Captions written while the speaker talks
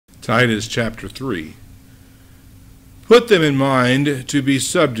Titus chapter 3. Put them in mind to be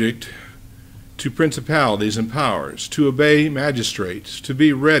subject to principalities and powers, to obey magistrates, to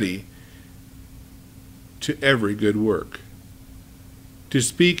be ready to every good work, to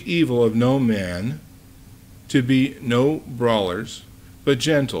speak evil of no man, to be no brawlers, but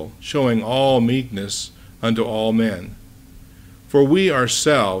gentle, showing all meekness unto all men. For we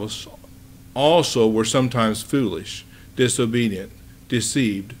ourselves also were sometimes foolish, disobedient,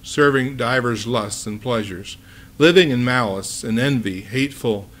 deceived, serving divers lusts and pleasures, living in malice and envy,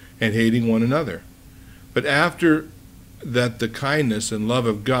 hateful, and hating one another. But after that the kindness and love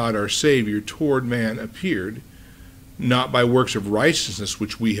of God our Savior toward man appeared, not by works of righteousness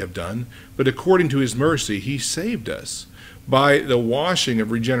which we have done, but according to his mercy he saved us, by the washing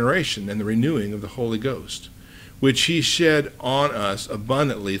of regeneration and the renewing of the Holy Ghost, which he shed on us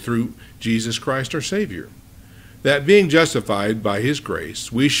abundantly through Jesus Christ our Savior, that being justified by his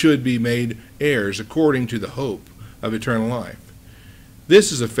grace, we should be made heirs according to the hope of eternal life.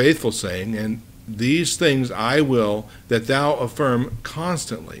 This is a faithful saying, and these things I will that thou affirm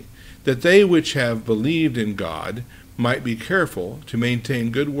constantly, that they which have believed in God might be careful to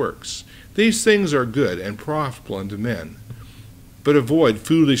maintain good works. These things are good and profitable unto men. But avoid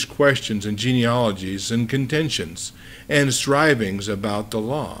foolish questions and genealogies and contentions and strivings about the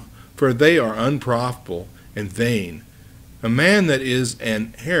law, for they are unprofitable and vain. A man that is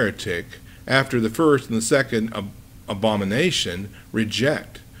an heretic after the first and the second abomination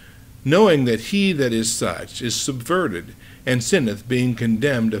reject, knowing that he that is such is subverted, and sinneth, being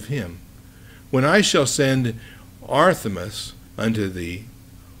condemned of him. When I shall send Artemas unto thee,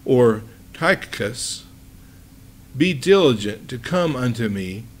 or Tychicus, be diligent to come unto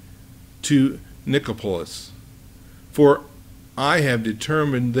me to Nicopolis, for I have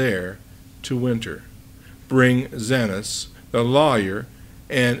determined there to winter. Bring Zenas, the lawyer,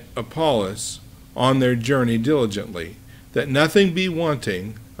 and Apollos on their journey diligently, that nothing be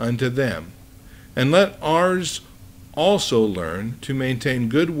wanting unto them. And let ours also learn to maintain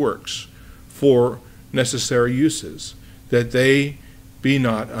good works for necessary uses, that they be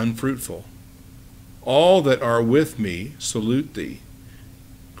not unfruitful. All that are with me salute thee.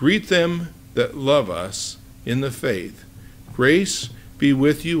 Greet them that love us in the faith. Grace be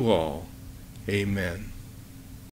with you all. Amen.